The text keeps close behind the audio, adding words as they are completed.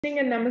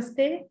And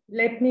namaste.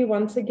 Let me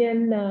once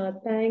again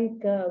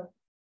thank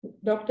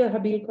Dr.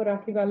 Habil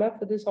Korakiwala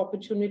for this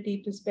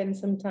opportunity to spend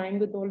some time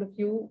with all of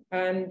you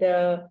and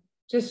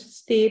just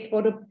state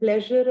what a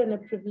pleasure and a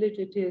privilege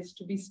it is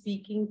to be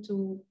speaking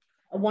to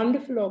a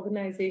wonderful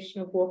organization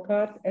of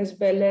Wockhardt, as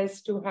well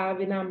as to have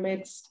in our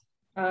midst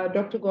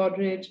Dr.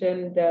 Godrej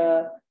and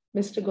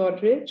Mr.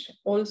 Godrej.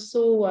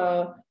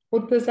 Also,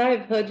 Murtaza,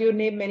 I've heard your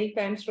name many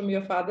times from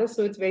your father,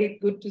 so it's very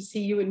good to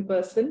see you in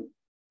person.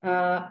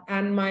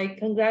 And my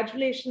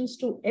congratulations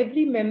to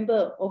every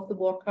member of the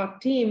Wockhardt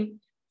team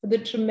for the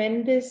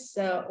tremendous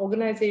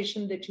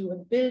organization that you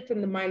have built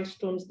and the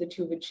milestones that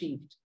you've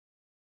achieved.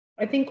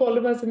 I think all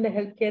of us in the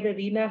healthcare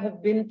arena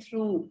have been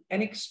through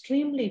an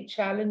extremely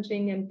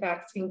challenging and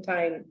taxing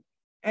time.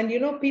 And, you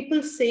know,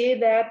 people say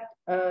that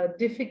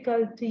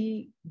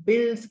difficulty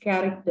builds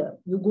character.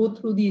 You go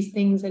through these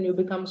things and you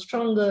become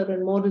stronger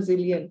and more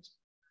resilient.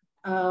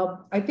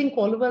 I think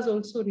all of us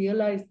also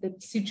realize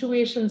that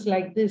situations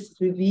like this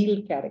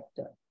reveal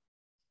character.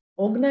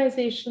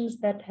 Organizations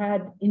that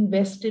had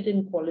invested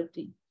in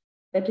quality,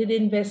 that had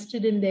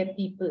invested in their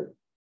people,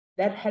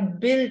 that had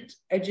built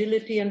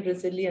agility and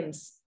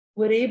resilience,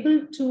 were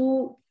able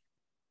to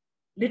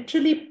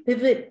literally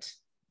pivot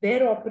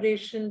their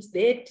operations,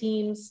 their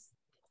teams,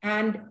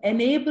 and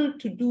enable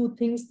to do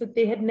things that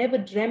they had never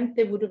dreamt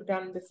they would have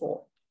done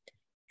before.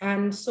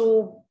 And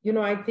so, you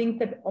know, I think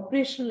that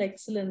operational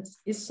excellence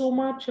is so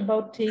much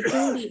about taking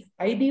the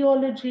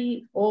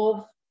ideology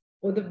of,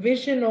 or the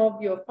vision of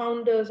your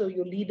founders or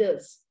your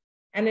leaders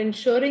and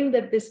ensuring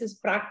that this is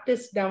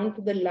practiced down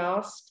to the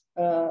last,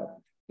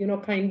 you know,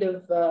 kind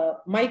of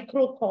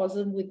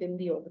microcosm within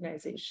the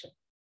organization.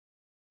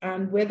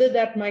 And whether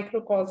that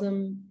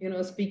microcosm, you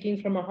know,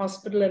 speaking from a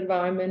hospital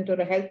environment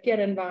or a healthcare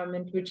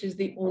environment, which is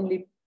the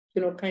only,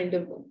 you know, kind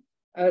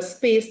of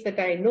space that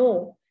I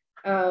know,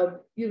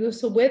 you know,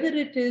 so whether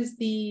it is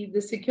the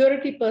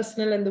security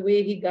personnel and the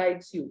way he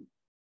guides you,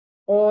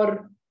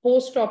 or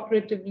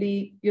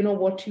post-operatively, you know,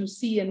 what you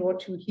see and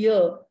what you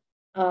hear,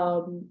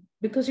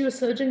 because your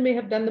surgeon may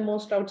have done the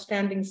most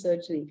outstanding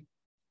surgery.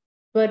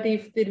 But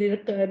if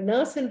the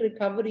nurse in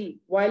recovery,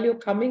 while you're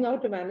coming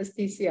out of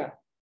anesthesia,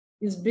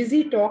 is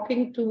busy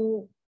talking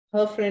to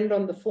her friend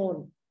on the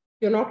phone,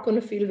 you're not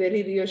going to feel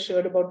very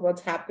reassured about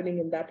what's happening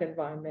in that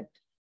environment.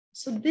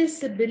 So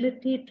this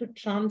ability to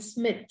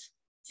transmit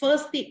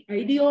first the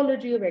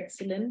ideology of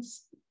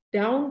excellence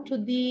down to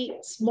the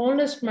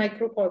smallest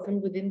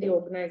microcosm within the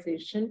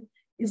organization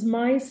is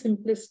my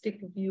simplistic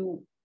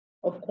view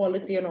of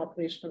quality and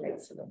operational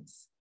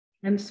excellence.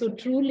 And so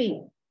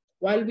truly,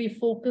 while we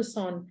focus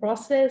on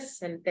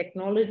process and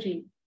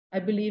technology, I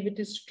believe it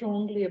is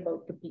strongly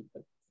about the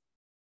people.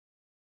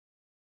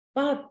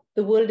 But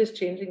the world is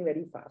changing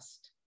very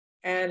fast.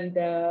 And,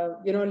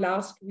 you know,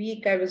 last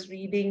week I was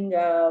reading,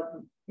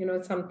 you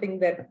know, something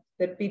that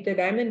Peter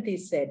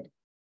Diamandis said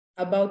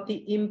about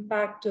the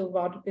impact of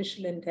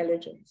artificial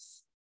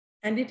intelligence.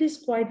 And it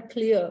is quite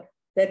clear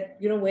that,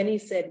 you know, when he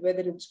said, whether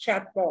it's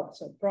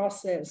chatbots or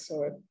process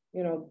or,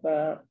 you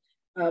know,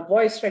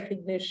 voice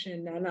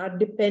recognition and our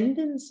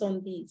dependence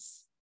on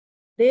these,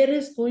 there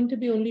is going to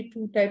be only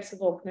two types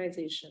of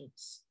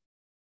organizations.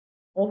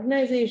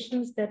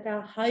 Organizations that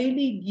are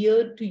highly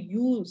geared to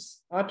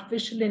use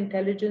artificial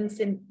intelligence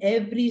in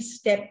every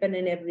step and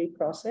in every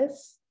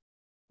process,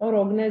 or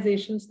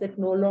organizations that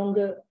no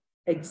longer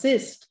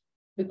exist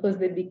because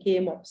they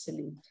became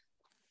obsolete.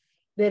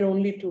 There are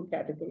only two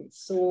categories.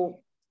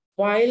 So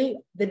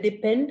while the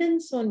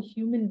dependence on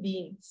human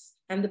beings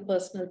and the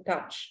personal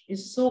touch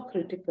is so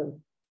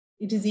critical,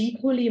 it is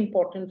equally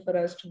important for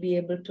us to be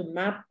able to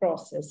map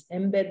process,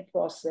 embed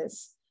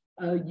process,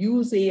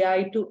 use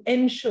AI to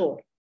ensure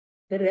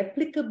the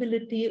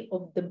replicability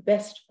of the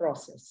best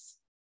process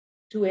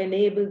to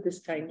enable this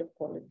kind of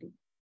quality.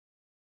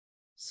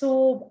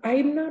 So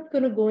I'm not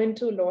going to go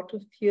into a lot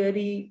of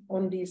theory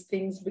on these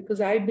things because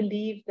I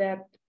believe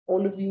that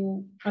all of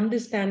you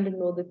understand and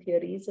know the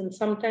theories, and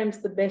sometimes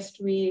the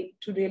best way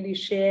to really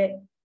share,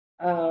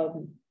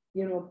 you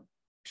know,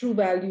 true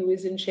value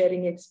is in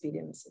sharing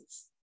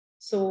experiences.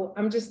 So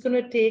I'm just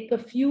going to take a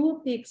few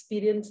of the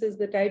experiences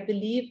that I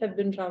believe have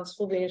been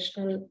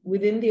transformational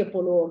within the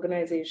Apollo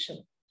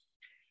organization.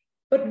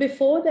 But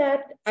before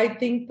that, I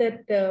think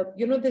that,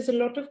 you know, there's a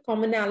lot of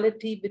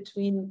commonality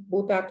between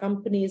both our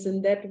companies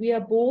in that we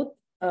are both,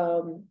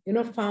 you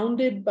know,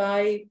 founded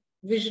by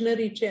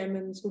visionary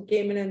chairmen who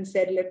came in and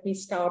said, let me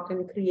start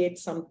and create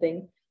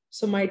something.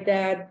 So my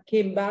dad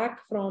came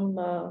back from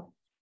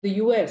the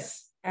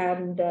US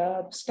and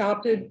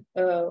started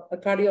a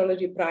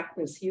cardiology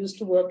practice. He used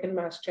to work in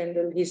Mass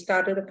General. He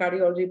started a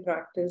cardiology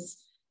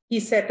practice. He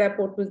set up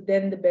what was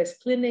then the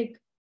best clinic.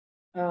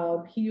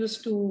 He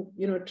used to,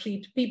 you know,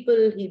 treat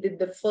people. He did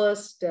the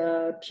first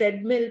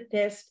treadmill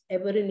test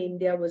ever in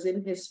India was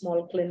in his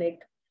small clinic.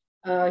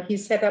 He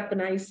set up an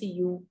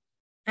ICU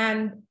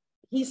and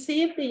he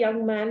saved a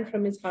young man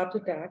from his heart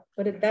attack.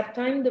 But at that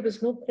time, there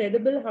was no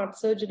credible heart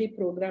surgery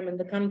program in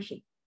the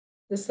country.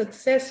 The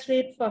success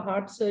rate for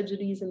heart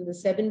surgeries in the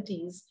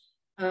 70s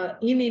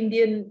in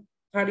Indian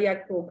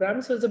cardiac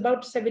programs was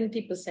about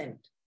 70%,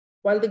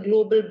 while the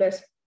global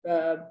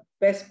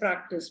best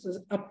practice was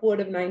upward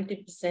of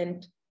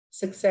 90%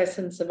 success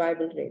and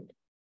survival rate.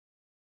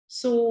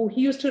 So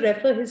he used to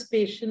refer his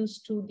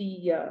patients to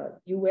the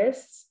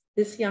US.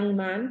 This young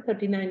man,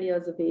 39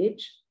 years of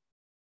age,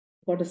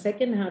 got a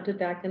second heart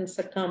attack and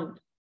succumbed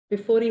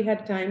before he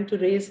had time to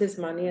raise his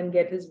money and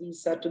get his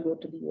visa to go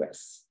to the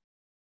US.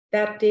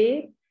 That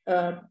day,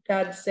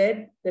 Dad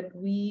said that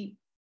we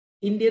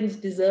Indians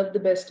deserve the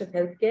best of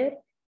healthcare.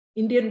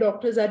 Indian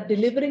doctors are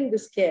delivering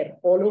this care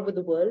all over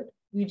the world.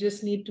 We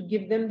just need to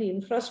give them the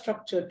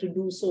infrastructure to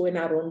do so in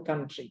our own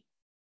country.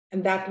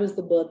 And that was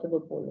the birth of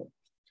Apollo.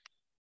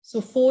 So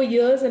 4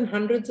 years and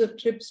hundreds of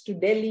trips to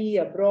Delhi,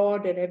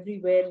 abroad, and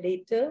everywhere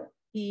later,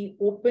 he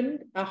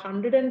opened a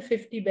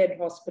 150-bed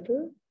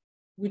hospital,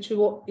 which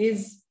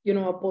is,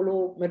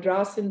 Apollo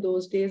Madras in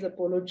those days,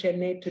 Apollo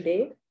Chennai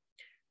today.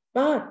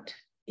 But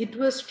it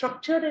was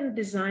structured and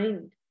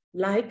designed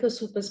like a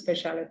super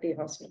specialty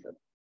hospital.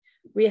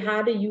 We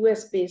had a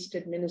US-based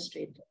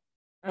administrator.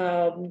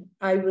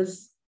 I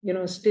was,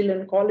 still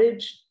in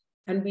college,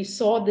 and we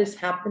saw this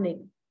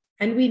happening.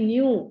 And we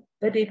knew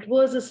that it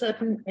was a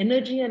certain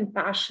energy and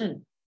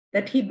passion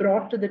that he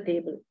brought to the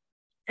table.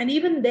 And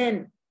even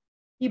then,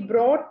 he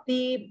brought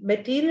the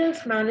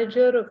materials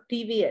manager of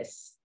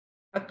TVS,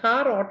 a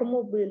car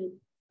automobile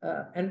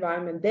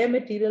environment, their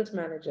materials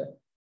manager.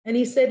 And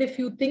he said, if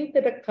you think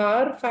that a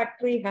car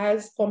factory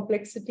has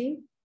complexity,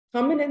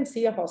 come in and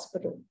see a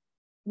hospital.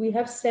 We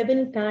have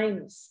 7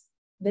 times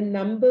the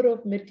number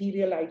of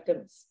material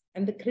items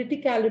and the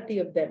criticality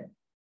of them.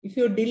 If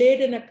you're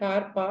delayed in a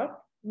car part,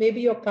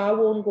 maybe your car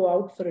won't go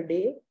out for a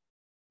day.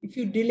 If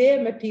you delay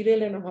a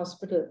material in a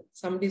hospital,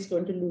 somebody's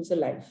going to lose a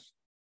life.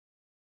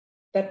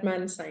 That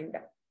man signed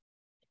up.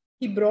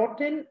 He brought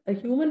in a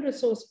human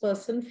resource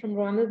person from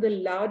one of the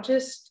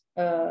largest,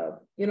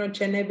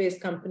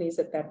 Chennai-based companies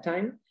at that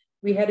time.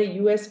 We had a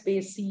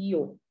US-based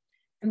CEO.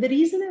 And the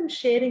reason I'm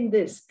sharing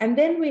this, and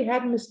then we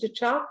had Mr.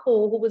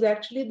 Charco, who was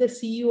actually the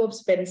CEO of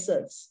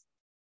Spencer's,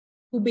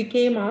 who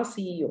became our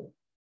CEO.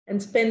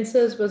 And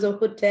Spencer's was a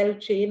hotel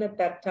chain at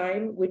that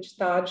time, which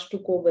Taj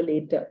took over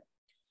later.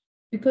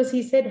 Because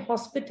he said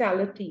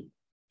hospitality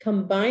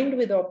combined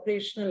with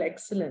operational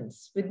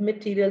excellence, with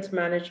materials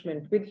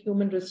management, with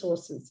human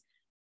resources,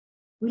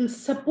 will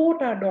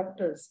support our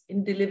doctors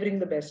in delivering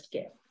the best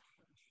care.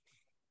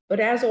 But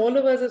as all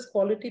of us as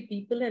quality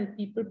people and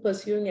people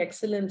pursuing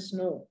excellence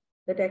know,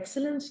 that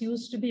excellence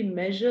used to be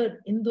measured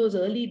in those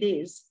early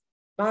days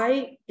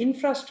by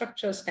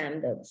infrastructure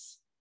standards.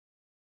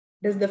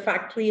 Does the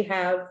factory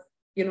have,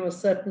 a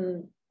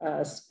certain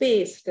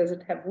space? Does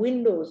it have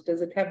windows?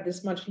 Does it have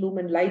this much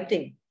lumen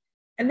lighting?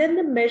 And then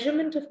the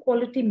measurement of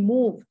quality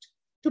moved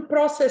to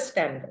process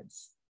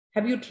standards.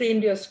 Have you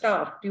trained your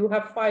staff? Do you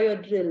have fire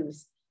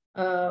drills,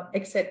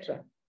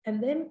 etc.?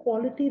 And then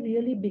quality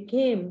really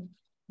became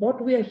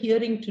what we are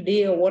hearing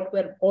today, or what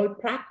we're all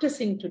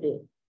practicing today,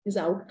 is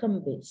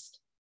outcome-based.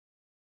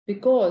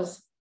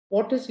 Because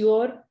what is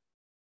your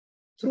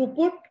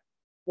throughput?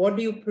 What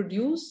do you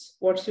produce?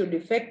 What's your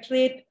defect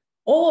rate?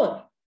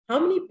 Or how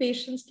many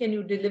patients can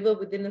you deliver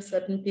within a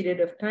certain period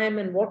of time?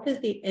 And what is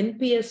the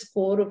NPS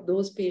score of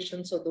those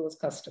patients or those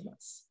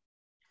customers?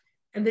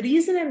 And the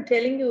reason I'm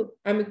telling you,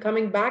 I'm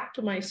coming back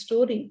to my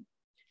story,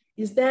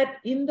 is that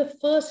in the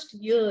first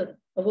year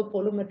of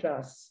Apollo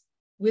Madras,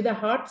 with a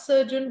heart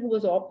surgeon who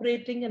was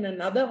operating in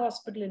another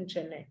hospital in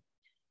Chennai,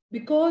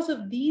 because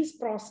of these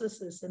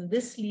processes and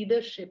this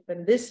leadership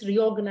and this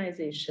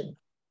reorganization,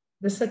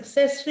 the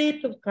success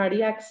rate of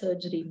cardiac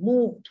surgery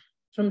moved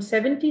from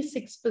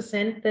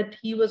 76% that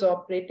he was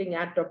operating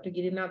at, Dr.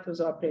 Girinath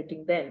was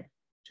operating then,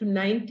 to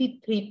 93%.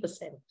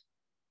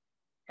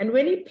 And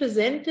when he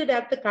presented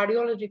at the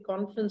cardiology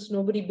conference,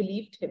 nobody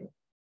believed him.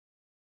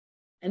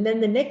 And then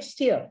the next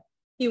year,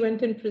 he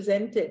went and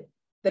presented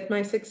that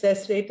my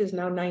success rate is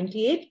now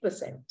 98%.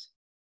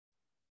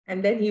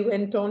 And then he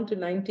went on to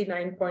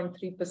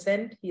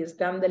 99.3%. He has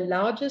done the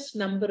largest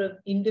number of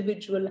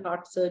individual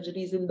heart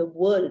surgeries in the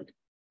world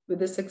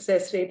with a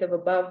success rate of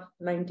above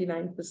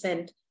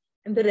 99%.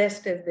 And the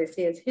rest, as they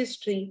say, is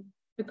history,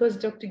 because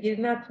Dr.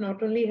 Girinath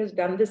not only has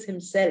done this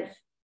himself.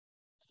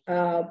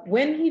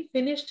 When he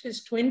finished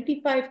his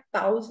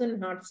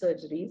 25,000 heart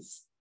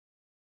surgeries,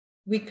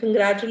 we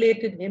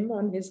congratulated him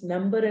on his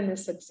number and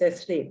his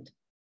success rate.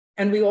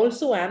 And we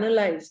also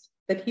analyzed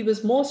that he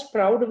was most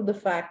proud of the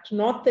fact,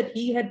 not that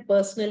he had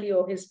personally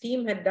or his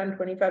team had done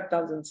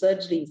 25,000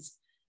 surgeries,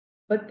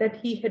 but that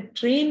he had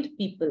trained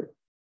people.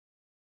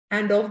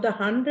 And of the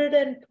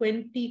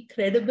 120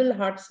 credible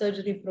heart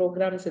surgery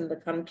programs in the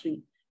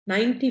country,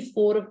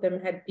 94 of them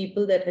had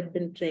people that had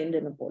been trained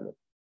in Apollo.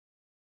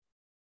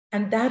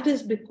 And that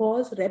is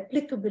because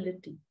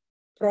replicability,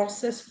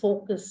 process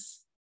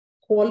focus,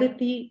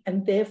 quality,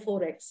 and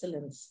therefore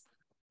excellence,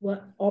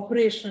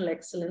 operational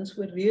excellence,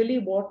 were really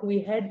what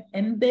we had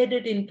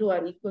embedded into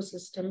our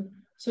ecosystem.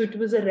 So it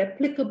was a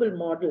replicable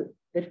model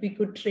that we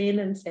could train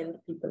and send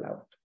people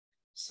out.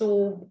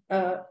 So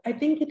I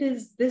think it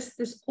is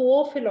this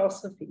core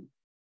philosophy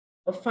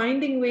of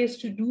finding ways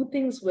to do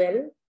things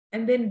well,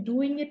 and then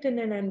doing it in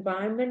an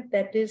environment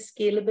that is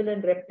scalable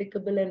and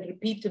replicable and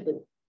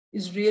repeatable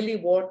is really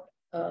what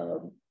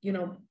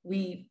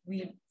we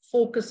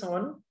focus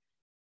on.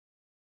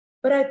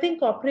 But I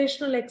think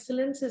operational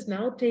excellence is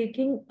now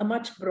taking a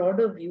much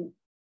broader view.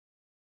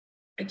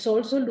 It's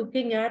also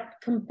looking at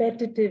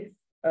competitive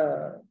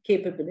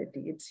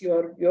capability. It's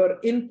your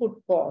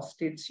input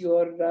cost. It's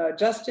your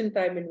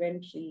just-in-time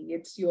inventory.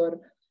 It's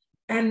your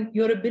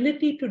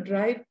ability to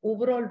drive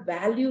overall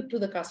value to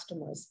the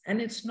customers.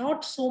 And it's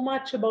not so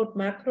much about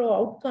macro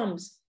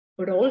outcomes,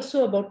 but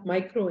also about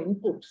micro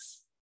inputs.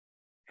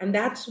 And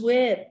that's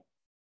where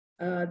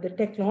the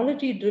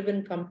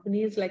technology-driven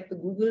companies like the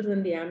Googles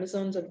and the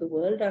Amazons of the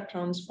world are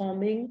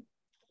transforming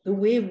the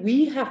way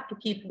we have to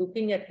keep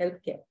looking at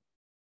healthcare.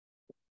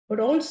 But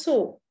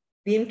also,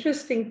 the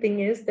interesting thing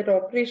is that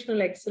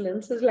operational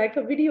excellence is like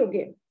a video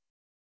game.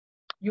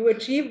 You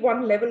achieve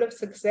one level of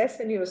success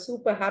and you're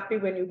super happy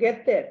when you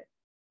get there.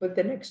 But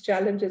the next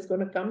challenge is going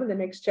to come, and the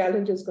next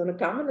challenge is going to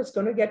come, and it's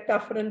going to get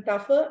tougher and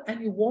tougher,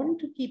 and you want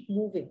to keep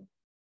moving.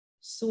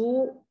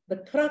 So the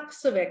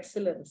crux of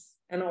excellence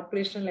and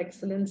operational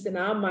excellence in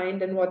our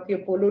mind, and what the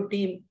Apollo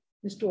team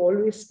is to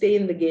always stay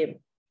in the game,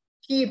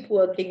 keep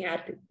working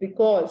at it,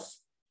 because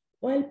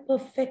while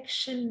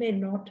perfection may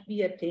not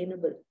be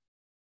attainable,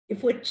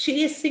 if we're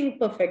chasing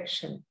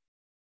perfection,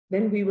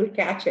 then we will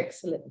catch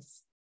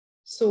excellence.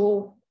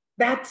 So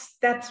that's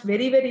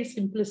very, very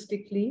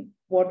simplistically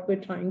what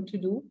we're trying to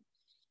do.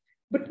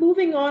 But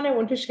moving on, I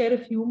want to share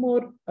a few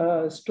more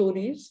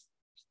stories.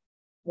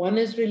 One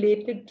is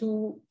related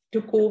to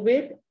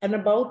COVID and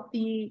about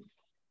the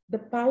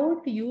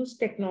power to use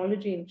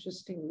technology,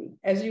 interestingly.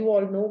 As you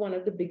all know, one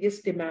of the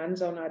biggest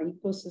demands on our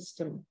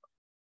ecosystem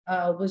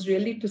was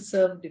really to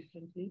serve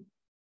differently.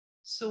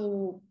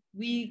 So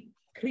we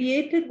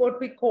created what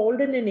we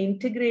called in an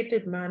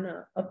integrated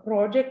manner, a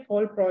project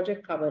called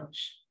Project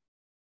Coverage.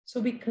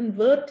 So we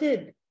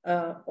converted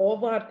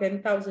of our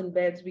 10,000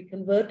 beds, we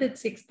converted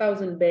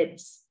 6,000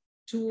 beds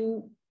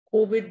to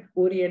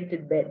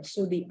COVID-oriented beds.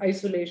 So the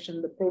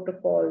isolation, the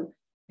protocol,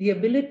 the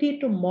ability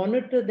to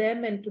monitor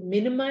them and to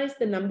minimize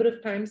the number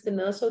of times the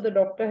nurse or the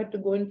doctor had to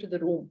go into the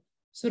room.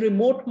 So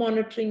remote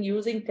monitoring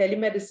using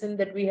telemedicine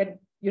that we had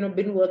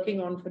been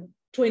working on for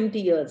 20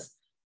 years.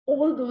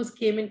 All those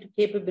came into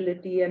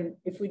capability. And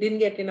if we didn't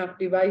get enough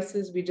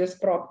devices, we just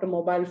propped a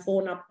mobile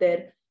phone up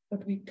there,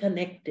 but we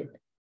connected.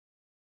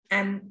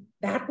 And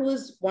that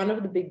was one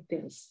of the big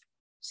things.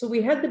 So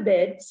we had the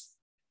beds,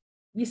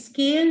 we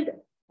scaled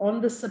on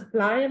the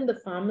supply and the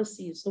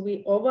pharmacies. So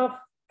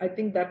I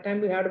think that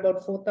time we had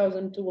about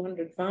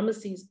 4,200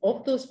 pharmacies.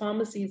 Of those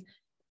pharmacies,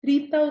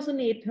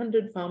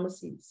 3,800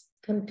 pharmacies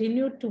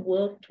continued to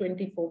work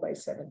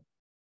 24/7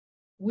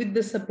 with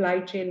the supply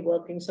chain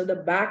working. So the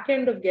back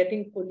end of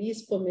getting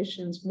police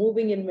permissions,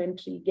 moving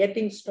inventory,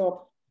 getting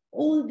stock,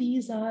 all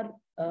these are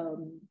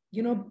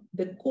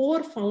the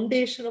core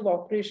foundation of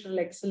operational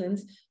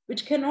excellence,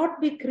 which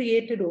cannot be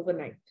created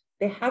overnight.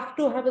 They have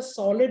to have a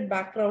solid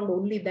background,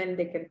 only then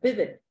they can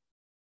pivot.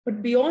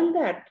 But beyond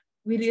that,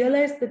 we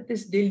realized that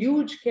this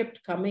deluge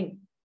kept coming.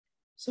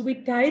 So we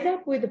tied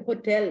up with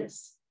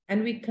hotels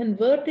and we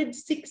converted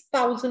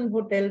 6,000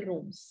 hotel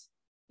rooms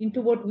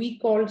into what we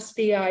call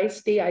stay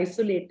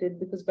isolated,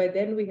 because by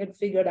then we had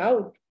figured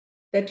out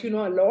that, a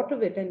lot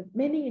of it, and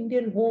many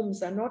Indian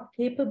homes are not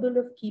capable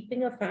of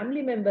keeping a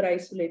family member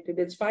isolated.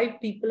 It's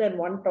 5 people and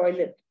 1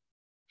 toilet.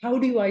 How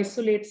do you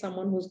isolate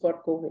someone who's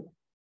got COVID?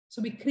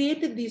 So we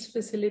created these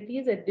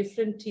facilities at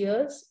different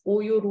tiers,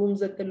 OYO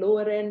rooms at the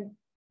lower end,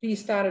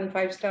 3-star and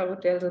 5-star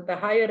hotels at the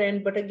higher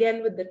end, but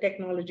again, with the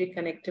technology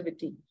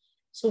connectivity.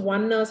 So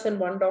 1 nurse and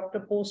 1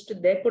 doctor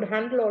posted there could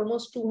handle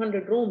almost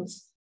 200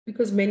 rooms,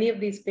 because many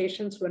of these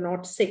patients were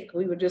not sick.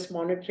 We were just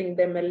monitoring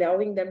them,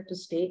 allowing them to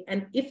stay.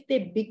 And if they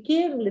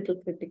became a little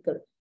critical,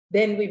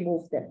 then we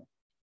moved them.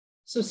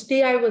 So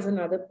Stay was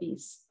another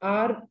piece.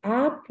 Our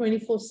app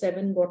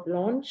 24/7 got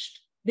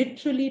launched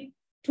literally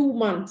 2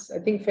 months. I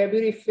think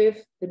February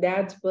 5th, the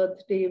dad's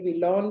birthday, we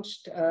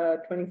launched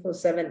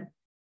 24/7.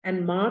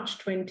 And March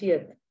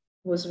 20th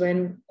was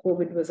when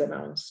COVID was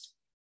announced.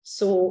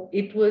 So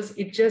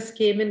it just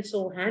came in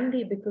so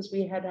handy because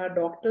we had our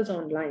doctors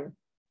online.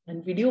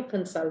 And video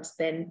consults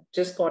then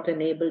just got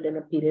enabled in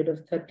a period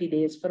of 30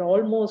 days for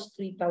almost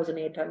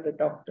 3,800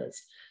 doctors.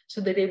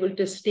 So they're able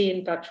to stay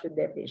in touch with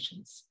their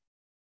patients.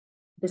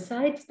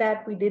 Besides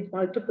that, we did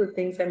multiple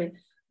things.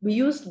 We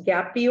used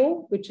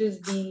GAPIO, which is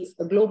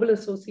the Global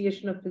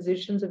Association of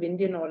Physicians of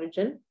Indian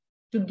Origin,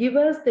 to give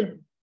us the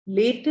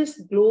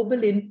latest global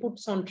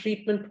inputs on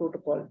treatment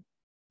protocol,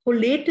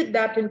 collated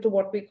that into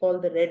what we call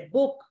the Red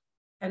Book.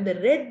 And the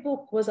Red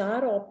Book was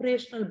our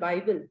operational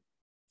Bible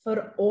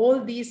for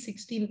all these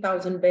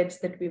 16,000 beds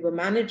that we were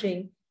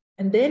managing.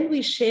 And then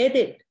we shared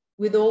it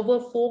with over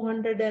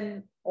 400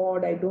 and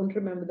odd, I don't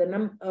remember the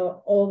number,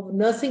 of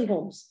nursing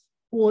homes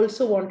who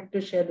also wanted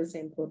to share the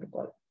same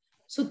protocol.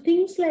 So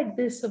things like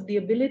this, of the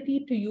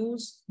ability to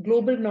use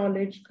global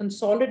knowledge,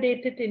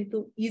 consolidate it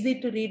into easy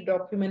to read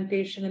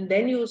documentation, and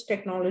then use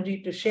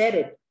technology to share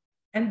it,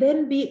 and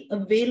then be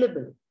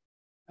available.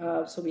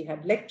 So we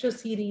had lecture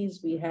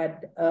series, we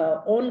had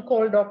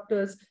on-call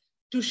doctors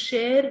to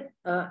share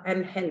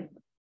and help.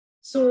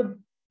 So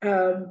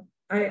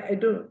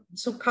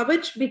so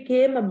Kavach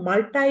became a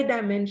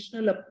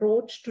multi-dimensional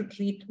approach to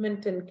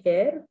treatment and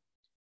care,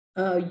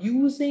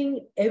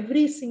 using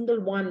every single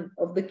one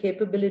of the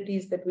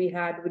capabilities that we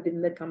had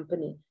within the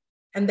company.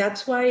 And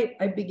that's why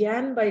I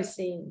began by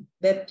saying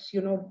that,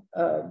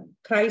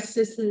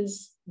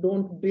 crises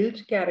don't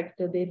build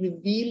character, they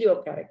reveal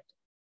your character.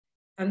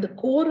 And the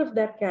core of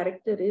that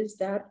character is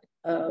that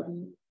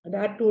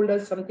Dad told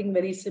us something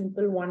very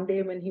simple one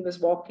day when he was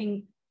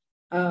walking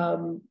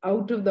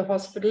out of the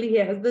hospital. He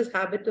has this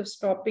habit of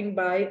stopping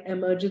by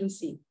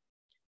emergency.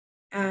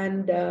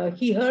 And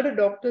he heard a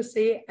doctor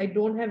say, I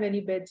don't have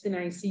any beds in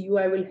ICU.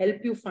 I will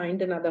help you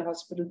find another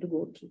hospital to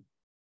go to.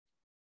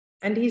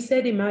 And he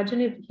said,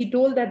 he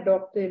told that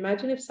doctor,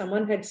 imagine if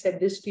someone had said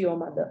this to your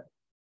mother.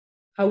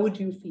 How would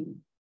you feel?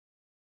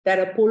 That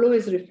Apollo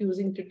is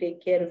refusing to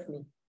take care of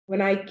me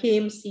when I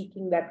came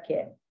seeking that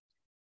care.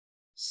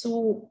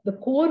 So the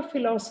core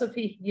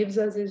philosophy he gives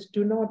us is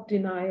do not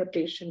deny a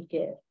patient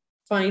care.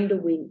 Find a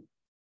way.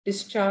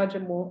 Discharge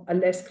a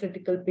less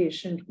critical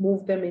patient,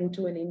 move them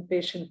into an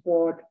inpatient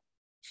ward,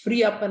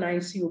 free up an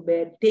ICU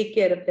bed, take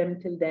care of them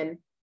till then,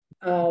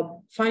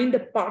 find a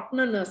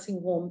partner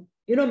nursing home.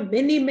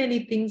 Many,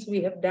 many things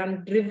we have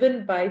done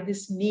driven by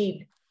this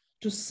need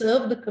to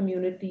serve the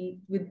community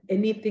with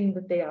anything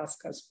that they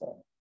ask us for.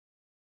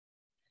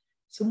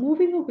 So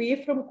moving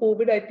away from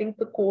COVID, I think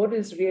the core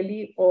is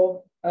really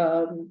of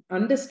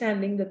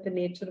understanding that the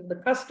nature of the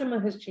customer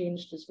has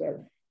changed as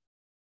well.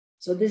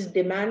 So this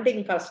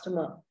demanding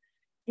customer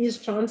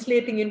is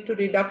translating into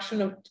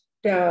reduction of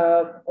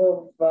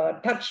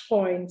touch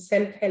points,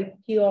 self-help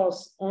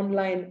kiosks,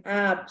 online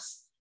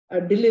apps,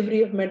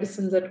 delivery of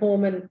medicines at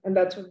home. And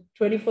that's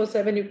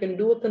 24/7. You can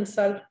do a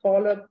consult,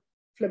 call a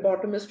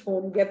phlebotomist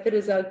home, get the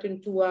result in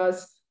 2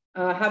 hours,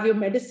 have your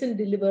medicine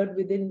delivered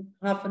within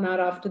half an hour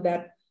after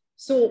that.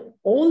 So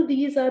all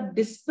these are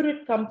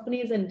disparate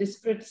companies and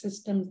disparate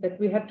systems that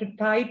we had to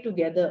tie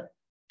together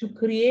to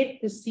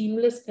create this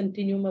seamless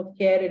continuum of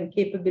care and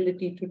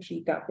capability to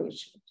treat our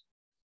patient.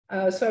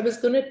 So I was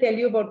going to tell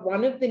you about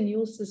one of the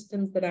new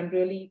systems that I'm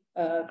really,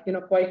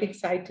 quite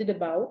excited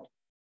about.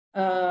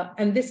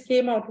 And this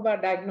came out of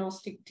our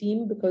diagnostic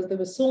team because there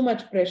was so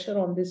much pressure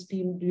on this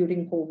team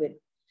during COVID.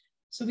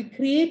 So we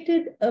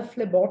created a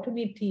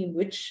phlebotomy team,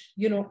 which,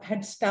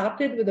 had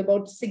started with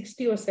about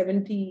 60 or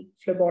 70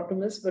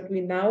 phlebotomists, but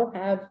we now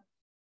have,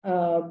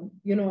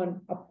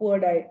 an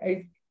upward,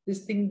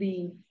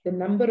 the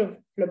number of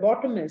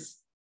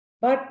phlebotomists,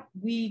 but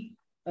we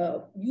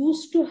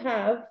used to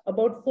have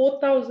about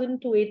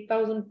 4,000 to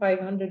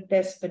 8,500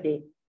 tests per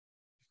day.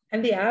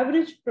 And the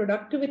average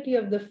productivity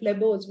of the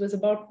phlebos was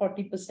about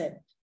 40%.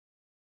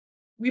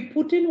 We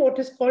put in what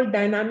is called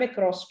dynamic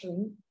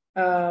rostering.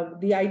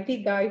 The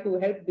IT guy who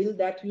helped build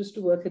that used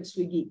to work at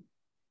Swiggy.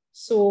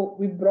 So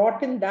we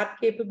brought in that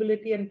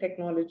capability and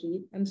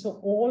technology. And so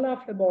all our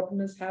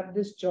phlebotomists have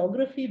this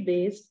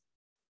geography-based,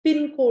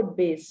 PIN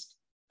code-based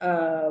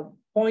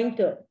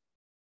pointer.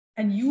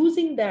 And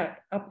using that,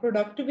 our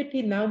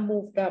productivity now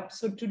moved up.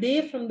 So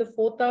today, from the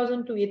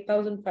 4,000 to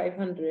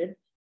 8,500,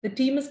 the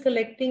team is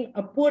collecting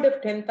upward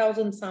of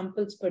 10,000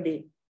 samples per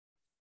day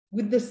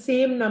with the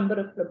same number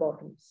of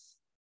phlebotomists.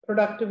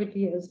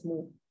 Productivity has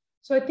moved.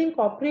 So I think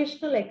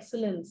operational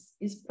excellence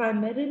is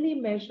primarily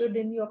measured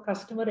in your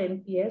customer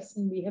NPS,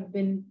 and we have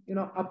been,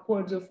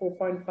 upwards of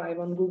 4.5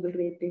 on Google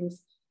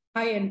ratings,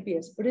 high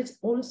NPS, but it's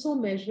also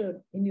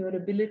measured in your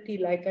ability,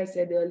 like I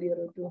said earlier,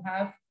 to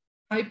have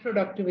high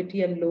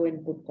productivity and low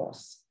input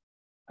costs,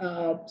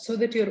 so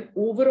that your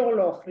overall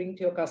offering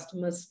to your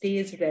customers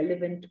stays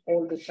relevant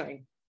all the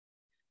time.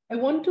 I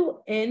want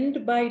to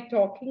end by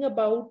talking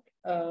about,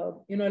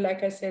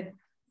 like I said,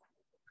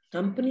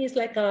 companies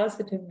like ours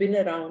that have been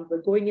around,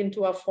 we're going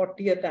into our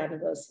 40th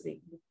anniversary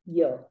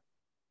year.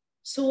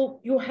 So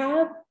you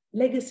have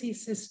legacy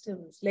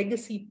systems,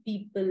 legacy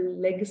people,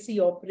 legacy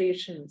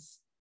operations.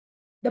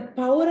 The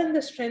power and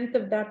the strength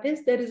of that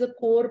is there is a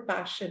core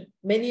passion.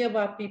 Many of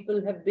our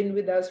people have been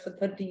with us for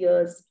 30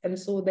 years, and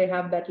so they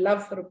have that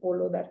love for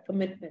Apollo, that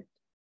commitment.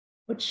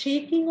 But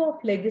shaking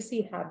off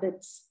legacy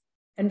habits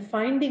and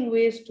finding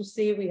ways to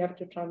say we have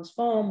to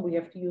transform, we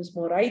have to use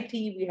more IT,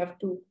 we have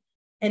to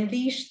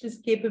unleash this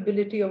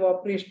capability of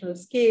operational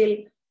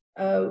scale.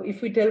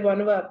 If we tell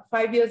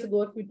 5 years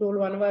ago, if we told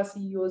one of our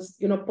CEOs,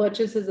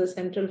 purchase is a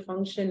central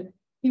function,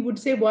 he would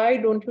say, why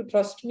don't you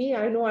trust me?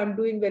 I know I'm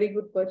doing very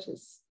good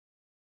purchase.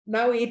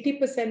 Now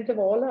 80% of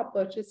all our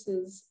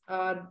purchases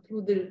are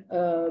through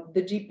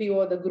the GPO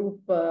or the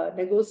group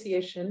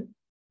negotiation,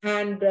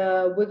 and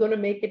we're going to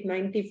make it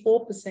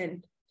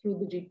 94% through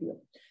the GPO.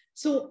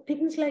 So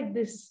things like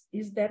this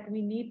is that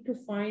we need to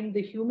find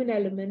the human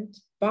element,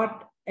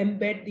 but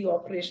embed the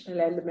operational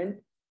element,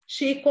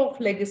 shake off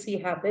legacy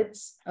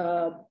habits,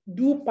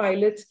 do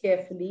pilots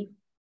carefully,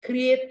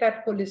 create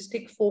that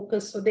holistic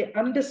focus so they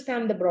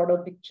understand the broader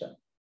picture.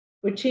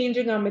 We're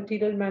changing our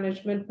material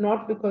management,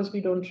 not because we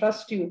don't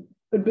trust you,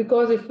 But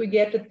because if we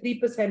get a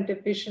 3%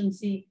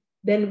 efficiency,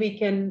 then we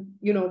can,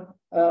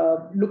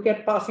 look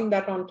at passing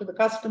that on to the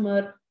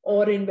customer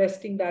or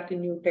investing that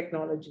in new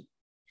technology.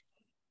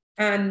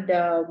 And,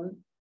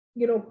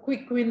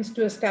 quick wins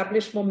to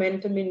establish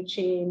momentum in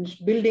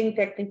change, building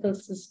technical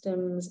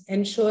systems,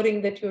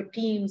 ensuring that your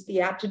teams, the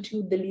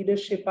attitude, the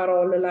leadership are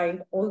all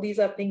aligned. All these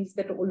are things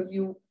that all of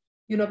you,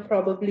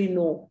 probably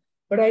know.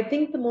 But I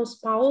think the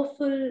most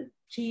powerful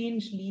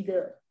change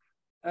leader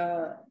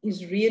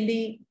is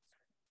really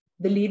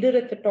the leader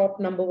at the top,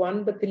 number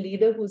one, but the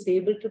leader who's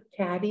able to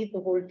carry the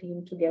whole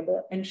team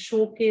together and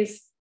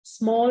showcase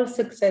small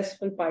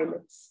successful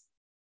pilots.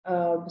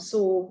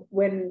 So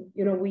when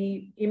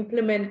we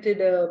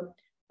implemented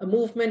a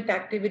movement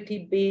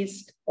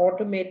activity-based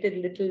automated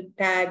little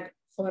tag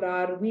for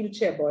our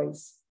wheelchair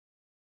boys,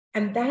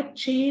 and that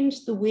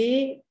changed the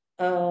way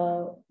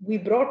we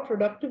brought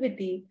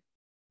productivity.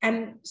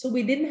 And so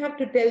we didn't have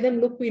to tell them,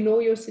 look, we know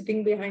you're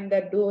sitting behind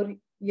that door,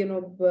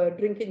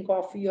 drinking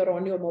coffee or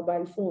on your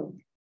mobile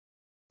phone.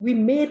 We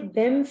made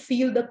them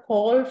feel the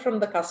call from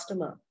the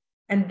customer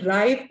and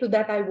drive to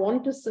that, I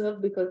want to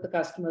serve because the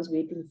customer is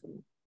waiting for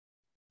me.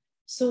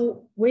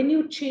 So when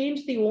you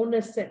change the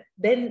onus,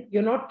 then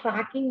you're not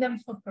tracking them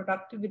for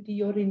productivity,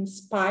 you're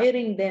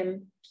inspiring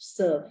them to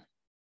serve.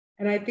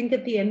 And I think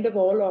at the end of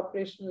all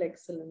operational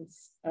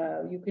excellence,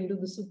 you can do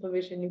the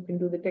supervision, you can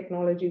do the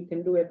technology, you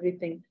can do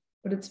everything,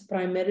 but it's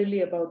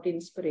primarily about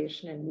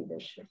inspiration and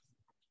leadership.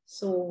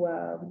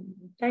 So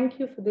thank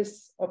you for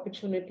this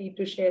opportunity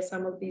to share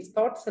some of these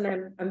thoughts,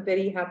 and I'm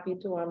very happy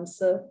to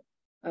answer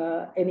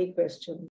any questions.